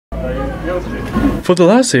For the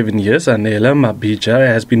last 7 years, Anela Mabija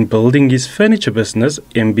has been building his furniture business,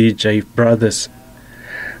 MBJ Brothers.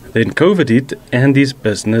 Then COVID hit and his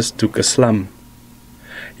business took a slump.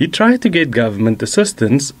 He tried to get government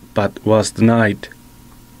assistance but was denied.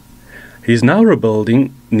 He is now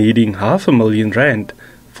rebuilding, needing R500,000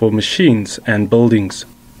 for machines and buildings.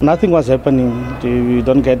 Nothing was happening. We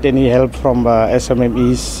don't get any help from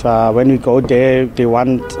SMMEs. When we go there, they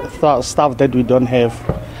want stuff that we don't have,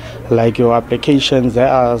 like your applications. There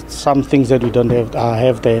are some things that we don't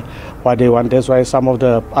have there, what they want. That's why some of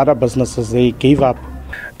the other businesses, they gave up.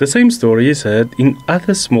 The same story is heard in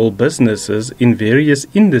other small businesses in various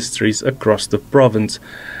industries across the province.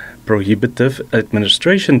 Prohibitive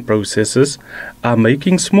administration processes are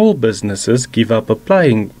making small businesses give up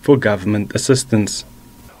applying for government assistance.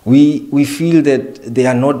 We feel that they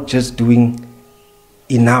are not just doing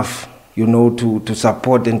enough, to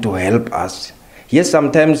support and to help us. Yes,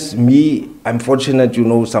 sometimes I'm fortunate,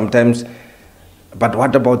 sometimes, but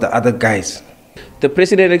what about the other guys? The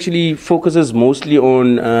president actually focuses mostly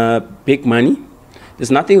on big money. There's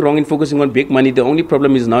nothing wrong in focusing on big money. The only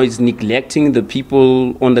problem is now is neglecting the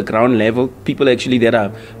people on the ground level, people actually that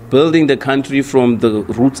are building the country from the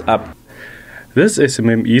roots up. This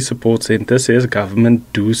SMME support center says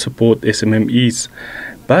government do support SMMEs,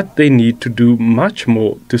 but they need to do much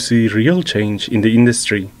more to see real change in the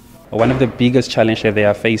industry. One of the biggest challenges they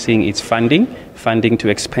are facing is funding to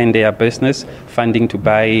expand their business, funding to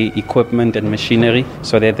buy equipment and machinery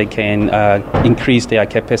so that they can increase their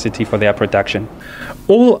capacity for their production.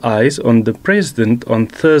 All eyes on the president on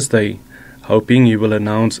Thursday, hoping he will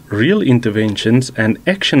announce real interventions and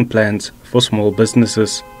action plans for small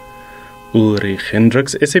businesses. Ulrich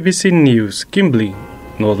Hendricks, SABC News, Kimberley,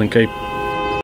 Northern Cape.